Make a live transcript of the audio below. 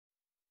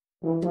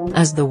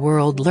As the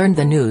world learned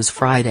the news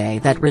Friday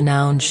that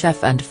renowned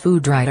chef and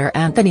food writer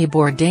Anthony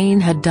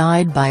Bourdain had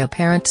died by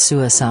apparent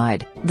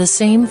suicide, the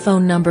same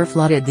phone number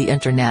flooded the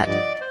internet.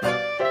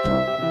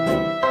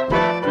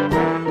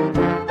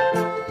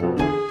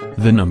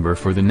 The number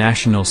for the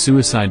National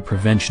Suicide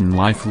Prevention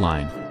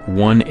Lifeline,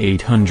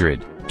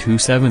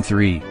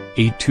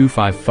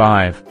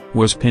 1-800-273-8255,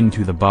 was pinned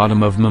to the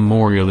bottom of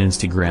memorial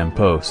Instagram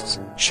posts,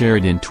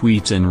 shared in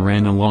tweets and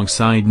ran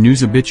alongside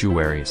news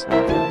obituaries.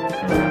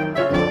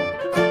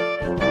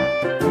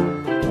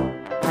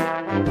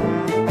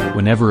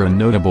 Whenever a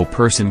notable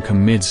person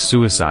commits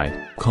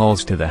suicide,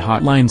 calls to the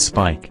hotline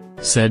spike,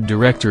 said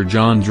director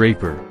John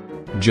Draper.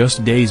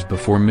 Just days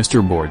before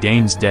Mr.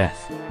 Bourdain's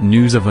death,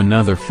 news of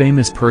another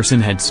famous person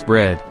had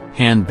spread,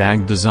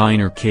 handbag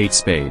designer Kate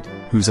Spade,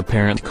 whose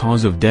apparent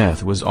cause of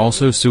death was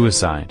also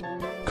suicide.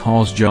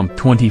 Calls jumped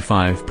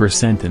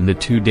 25% in the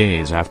 2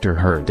 days after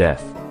her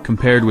death,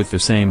 compared with the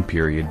same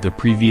period the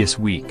previous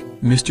week,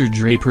 Mr.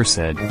 Draper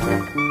said.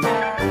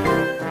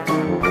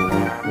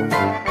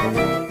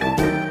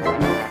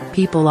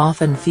 People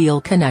often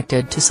feel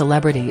connected to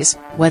celebrities,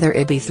 whether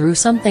it be through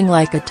something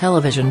like a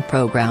television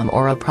program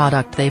or a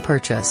product they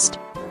purchased.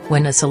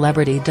 When a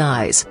celebrity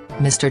dies,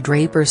 Mr.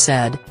 Draper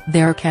said,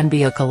 there can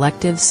be a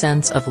collective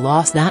sense of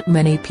loss that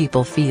many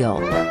people feel.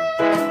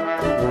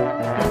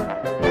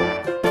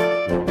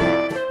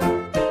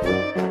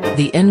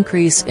 The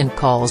increase in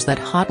calls that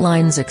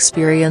hotlines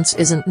experience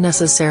isn't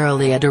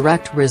necessarily a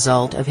direct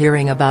result of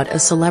hearing about a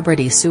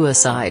celebrity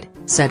suicide,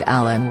 said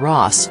Alan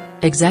Ross,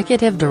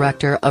 executive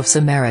director of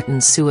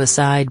Samaritan's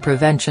Suicide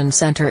Prevention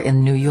Center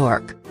in New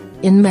York.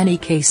 In many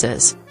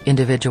cases,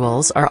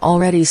 individuals are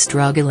already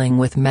struggling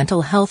with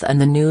mental health and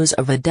the news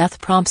of a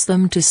death prompts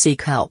them to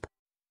seek help.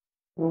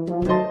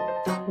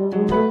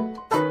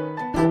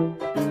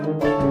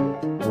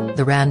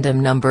 The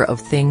random number of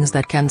things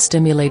that can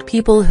stimulate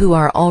people who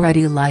are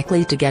already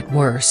likely to get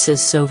worse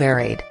is so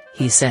varied,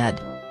 he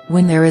said.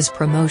 When there is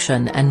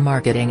promotion and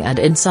marketing and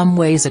in some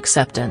ways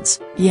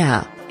acceptance,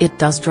 yeah, it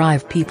does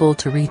drive people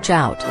to reach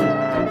out.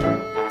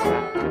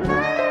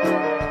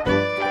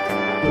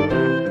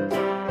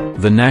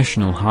 The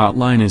National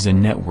Hotline is a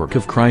network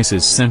of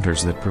crisis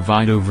centers that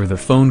provide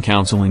over-the-phone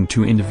counseling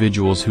to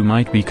individuals who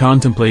might be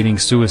contemplating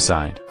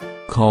suicide.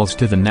 Calls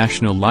to the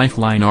National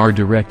Lifeline are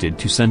directed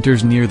to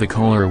centers near the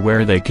caller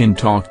where they can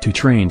talk to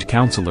trained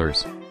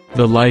counselors.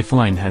 The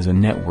Lifeline has a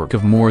network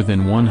of more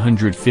than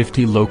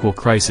 150 local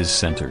crisis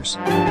centers.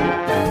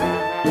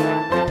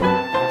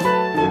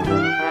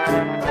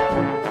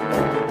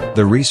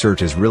 The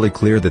research is really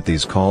clear that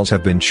these calls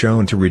have been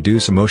shown to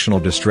reduce emotional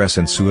distress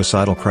and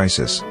suicidal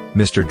crisis,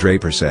 Mr.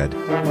 Draper said.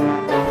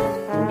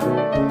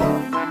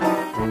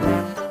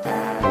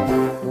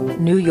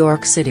 New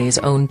York City's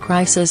own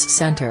crisis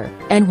center,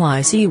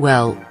 NYC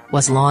Well,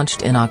 was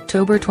launched in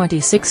October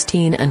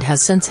 2016 and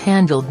has since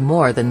handled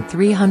more than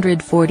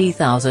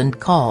 340,000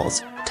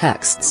 calls,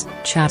 texts,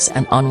 chats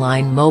and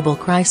online mobile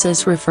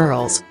crisis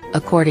referrals,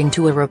 according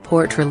to a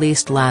report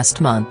released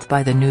last month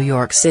by the New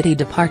York City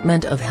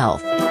Department of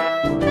Health.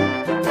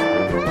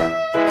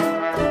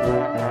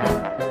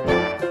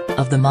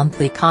 Of the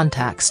monthly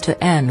contacts to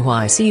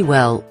NYC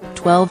Well,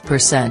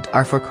 12%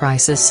 are for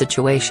crisis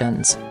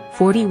situations,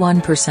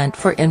 41%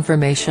 for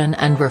information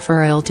and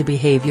referral to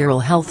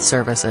behavioral health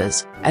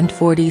services, and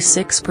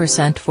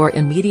 46% for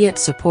immediate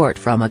support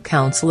from a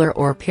counselor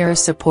or peer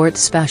support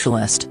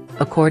specialist,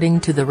 according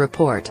to the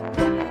report.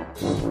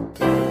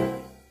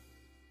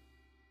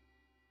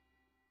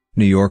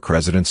 New York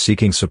residents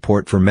seeking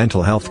support for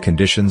mental health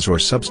conditions or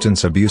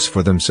substance abuse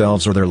for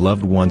themselves or their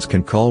loved ones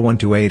can call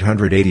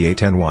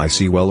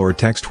 1-888-NYC-WELL or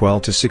text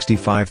 12 to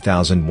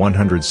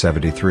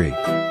 65173.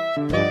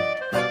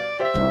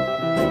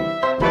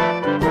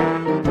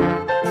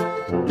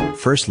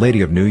 First Lady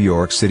of New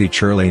York City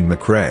Chirlane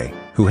McCray,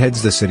 who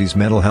heads the city's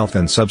mental health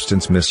and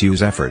substance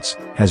misuse efforts,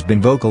 has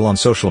been vocal on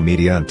social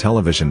media and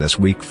television this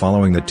week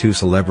following the two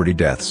celebrity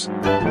deaths.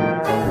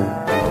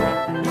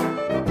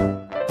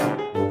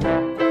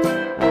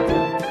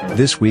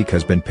 This week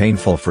has been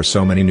painful for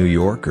so many New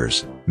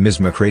Yorkers, Ms.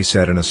 McCray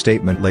said in a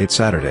statement late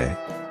Saturday.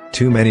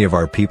 Too many of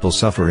our people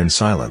suffer in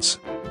silence.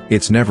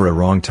 It's never a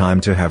wrong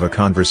time to have a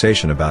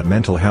conversation about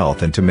mental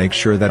health and to make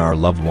sure that our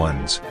loved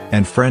ones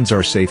and friends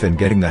are safe in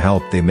getting the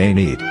help they may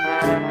need.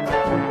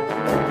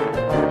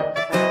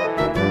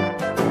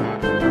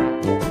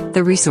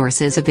 The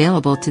resources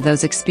available to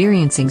those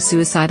experiencing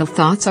suicidal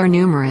thoughts are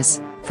numerous,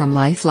 from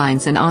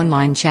lifelines and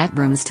online chat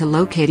rooms to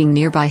locating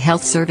nearby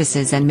health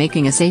services and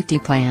making a safety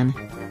plan.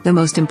 The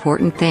most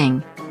important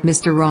thing,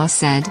 Mr. Ross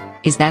said,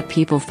 is that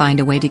people find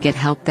a way to get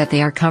help that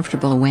they are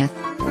comfortable with.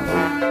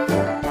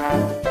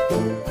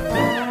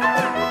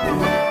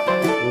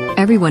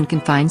 Everyone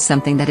can find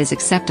something that is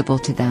acceptable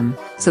to them,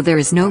 so there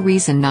is no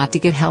reason not to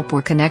get help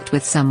or connect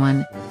with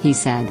someone, he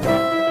said.